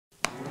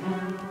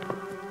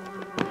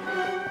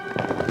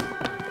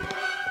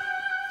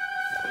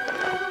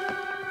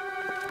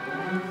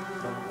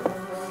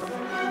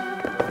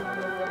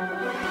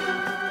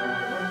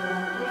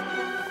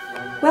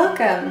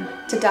Welcome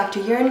to Dr.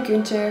 Jörn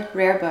Günther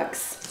Rare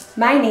Books.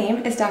 My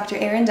name is Dr.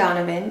 Erin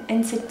Donovan,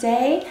 and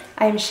today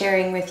I am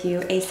sharing with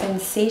you a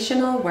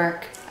sensational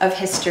work of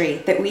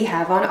history that we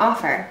have on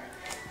offer.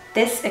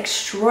 This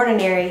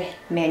extraordinary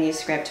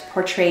manuscript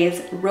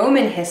portrays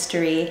Roman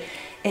history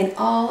in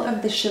all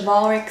of the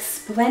chivalric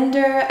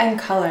splendor and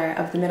color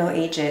of the Middle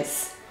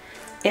Ages.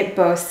 It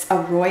boasts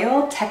a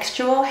royal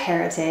textual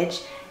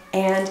heritage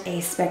and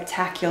a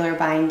spectacular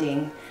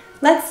binding.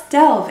 Let's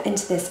delve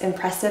into this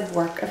impressive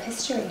work of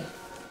history.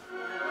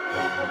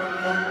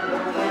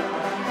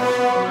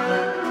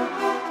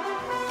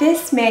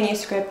 This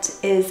manuscript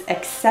is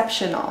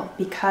exceptional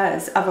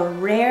because of a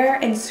rare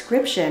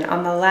inscription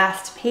on the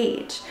last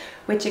page,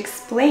 which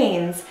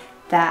explains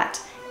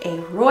that a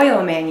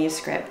royal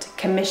manuscript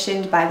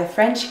commissioned by the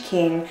French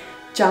king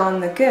John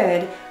the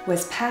Good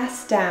was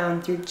passed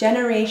down through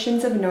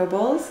generations of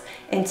nobles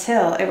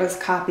until it was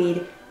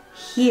copied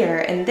here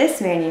in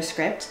this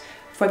manuscript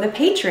for the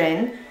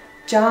patron,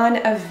 John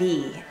of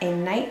V, a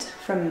knight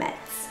from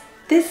Metz.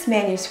 This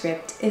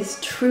manuscript is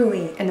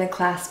truly in a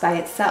class by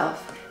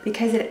itself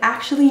because it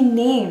actually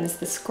names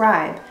the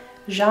scribe,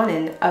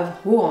 Jeannin of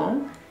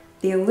Rouen,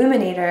 the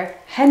illuminator,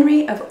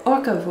 Henry of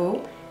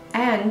Orcevaux,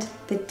 and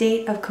the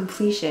date of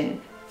completion,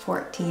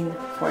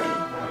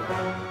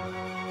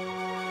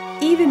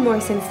 1440. Even more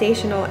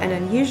sensational and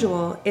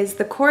unusual is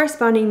the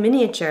corresponding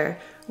miniature,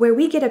 where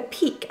we get a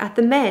peek at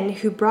the men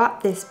who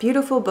brought this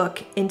beautiful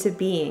book into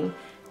being.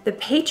 The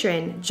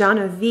patron, John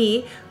of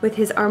V, with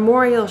his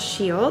armorial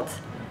shield,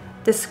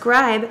 the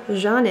scribe,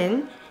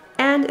 Jeannin,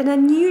 and an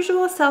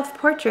unusual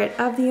self-portrait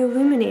of the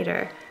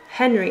illuminator,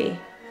 Henry,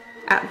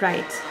 at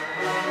right.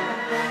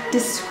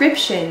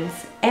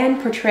 Descriptions and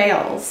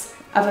portrayals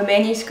of a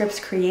manuscript's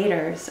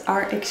creators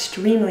are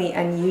extremely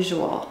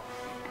unusual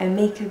and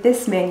make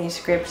this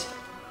manuscript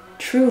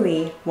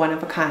truly one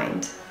of a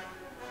kind.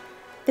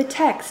 The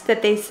text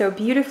that they so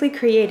beautifully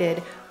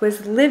created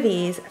was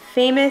Livy's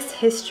famous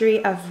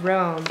History of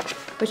Rome,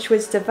 which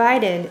was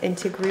divided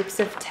into groups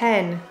of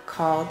 10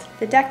 called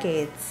the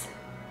Decades.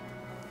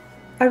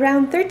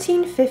 Around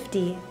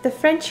 1350, the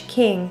French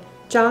king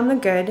John the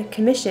Good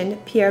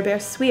commissioned Pierre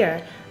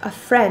Bersuire, a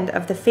friend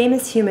of the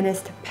famous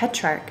humanist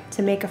Petrarch,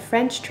 to make a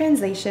French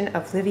translation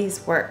of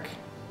Livy's work.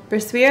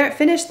 Bersuire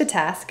finished the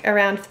task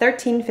around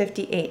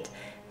 1358,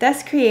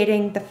 thus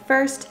creating the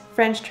first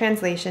French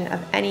translation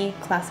of any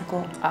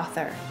classical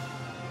author.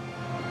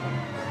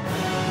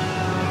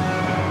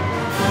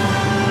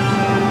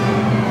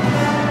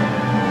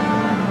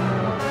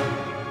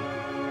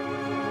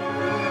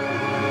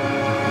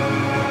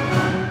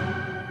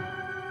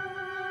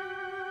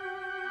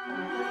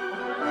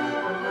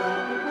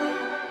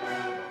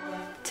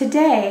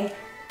 Today,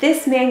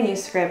 this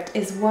manuscript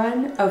is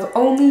one of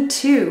only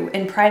 2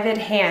 in private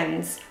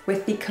hands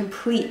with the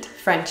complete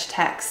French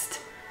text.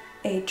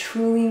 A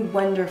truly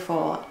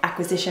wonderful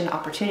acquisition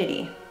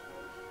opportunity.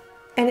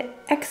 An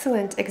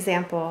excellent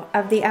example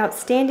of the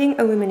outstanding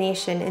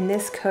illumination in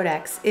this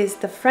codex is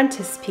the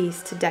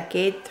frontispiece to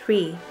Decade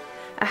 3,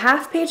 a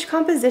half-page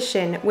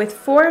composition with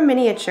 4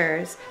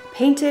 miniatures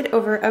painted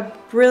over a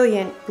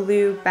brilliant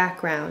blue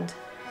background.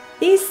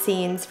 These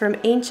scenes from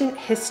ancient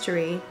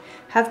history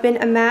have been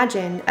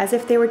imagined as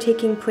if they were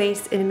taking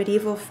place in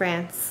medieval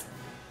France.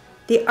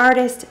 The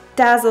artist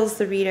dazzles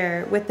the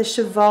reader with the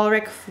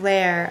chivalric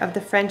flair of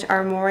the French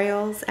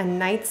armorials and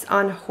knights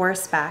on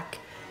horseback,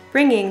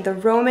 bringing the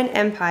Roman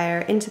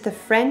Empire into the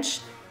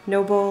French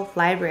noble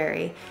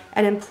library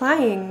and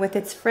implying with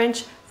its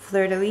French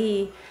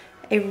fleur-de-lis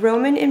a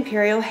Roman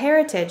imperial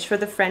heritage for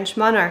the French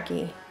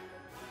monarchy.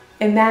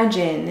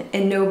 Imagine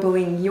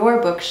ennobling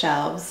your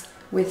bookshelves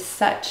with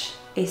such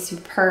a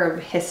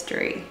superb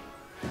history.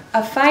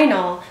 A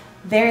final,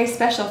 very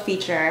special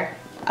feature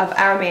of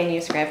our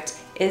manuscript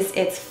is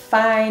its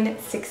fine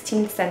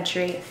 16th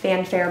century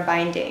fanfare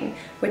binding,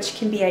 which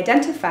can be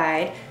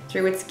identified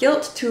through its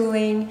gilt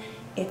tooling,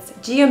 its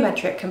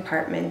geometric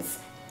compartments,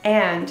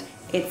 and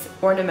its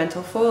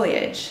ornamental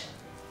foliage.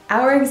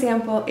 Our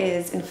example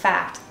is, in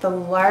fact, the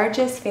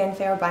largest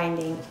fanfare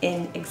binding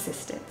in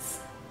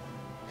existence.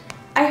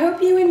 I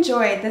hope you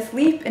enjoyed this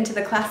leap into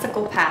the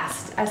classical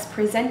past as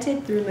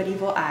presented through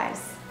medieval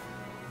eyes.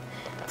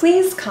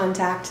 Please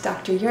contact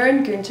Dr.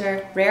 Jörn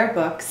Günther Rare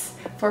Books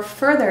for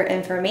further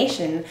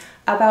information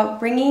about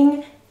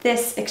bringing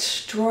this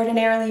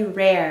extraordinarily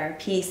rare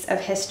piece of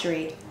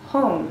history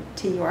home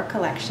to your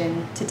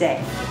collection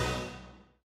today.